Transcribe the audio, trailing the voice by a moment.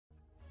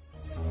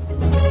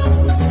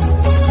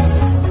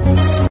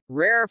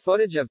Rare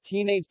footage of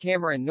teenage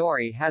Cameron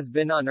Norrie has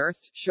been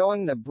unearthed,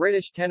 showing the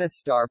British tennis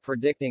star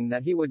predicting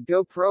that he would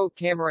go pro.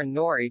 Cameron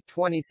Norrie,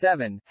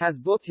 27, has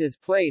booked his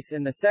place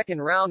in the second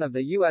round of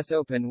the US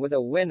Open with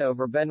a win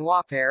over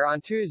Benoit Paire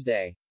on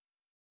Tuesday.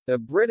 The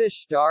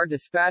British star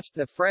dispatched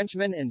the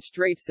Frenchman in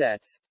straight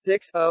sets,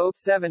 6-0,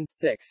 7-6,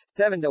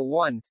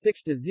 7-1,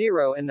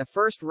 6-0 in the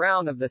first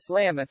round of the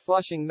Slam at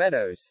Flushing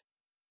Meadows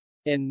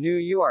in New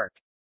York.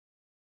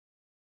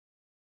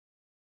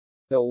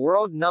 The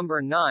world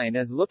number 9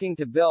 is looking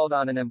to build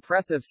on an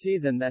impressive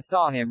season that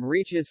saw him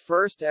reach his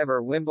first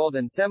ever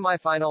Wimbledon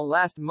semifinal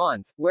last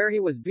month, where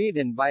he was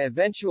beaten by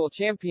eventual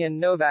champion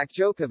Novak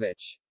Djokovic.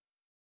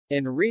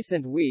 In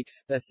recent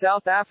weeks, the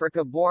South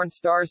Africa-born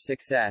star's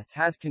success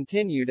has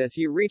continued as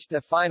he reached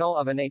the final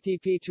of an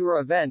ATP Tour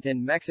event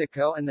in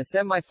Mexico and the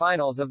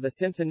semifinals of the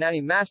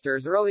Cincinnati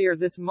Masters earlier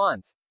this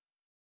month.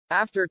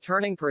 After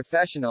turning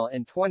professional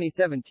in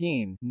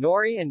 2017,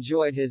 Norrie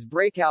enjoyed his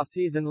breakout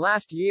season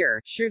last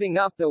year, shooting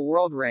up the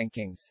world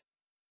rankings.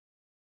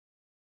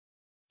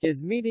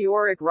 His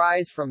meteoric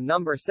rise from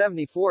number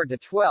 74 to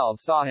 12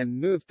 saw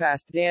him move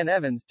past Dan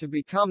Evans to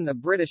become the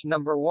British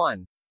number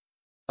 1.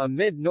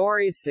 Amid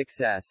Norrie's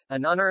success,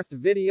 an unearthed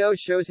video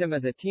shows him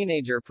as a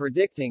teenager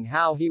predicting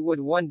how he would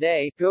one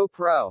day go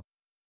pro.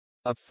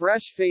 A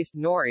fresh-faced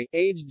Norrie,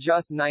 aged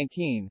just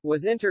 19,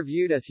 was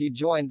interviewed as he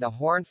joined the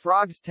Horned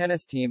Frogs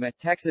tennis team at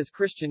Texas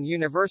Christian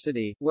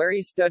University, where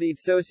he studied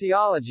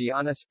sociology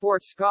on a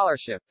sports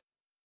scholarship.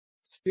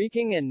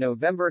 Speaking in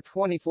November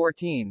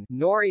 2014,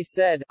 Norrie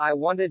said, "I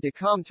wanted to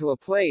come to a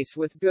place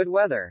with good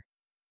weather.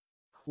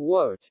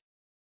 Quote,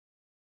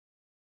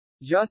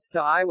 just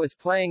so I was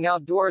playing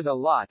outdoors a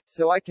lot,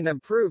 so I can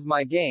improve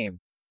my game.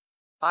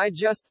 I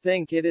just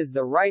think it is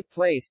the right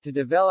place to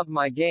develop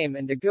my game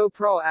and to go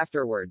pro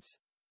afterwards."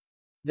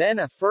 Then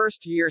a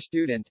first-year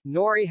student,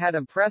 Norrie had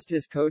impressed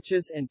his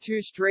coaches in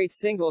 2 straight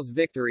singles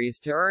victories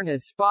to earn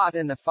his spot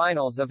in the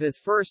finals of his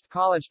first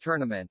college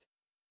tournament.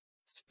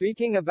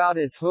 Speaking about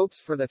his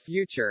hopes for the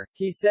future,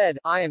 he said,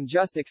 "I am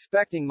just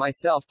expecting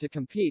myself to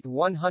compete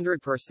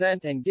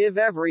 100% and give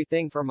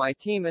everything for my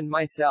team and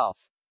myself.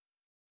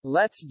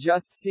 Let's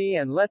just see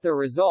and let the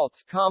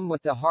results come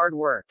with the hard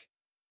work."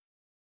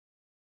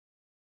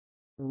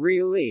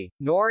 Really,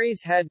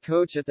 Norrie's head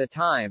coach at the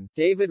time,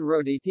 David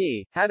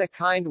Roditi, had a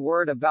kind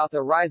word about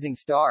the rising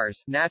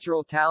star's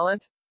natural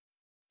talent.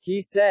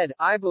 He said,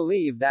 "I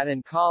believe that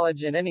in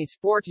college and any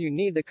sport you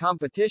need the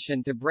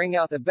competition to bring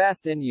out the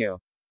best in you.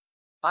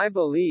 I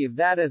believe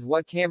that is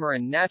what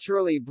Cameron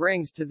naturally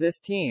brings to this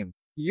team.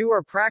 You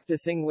are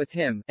practicing with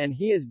him, and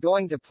he is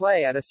going to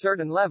play at a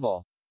certain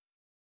level.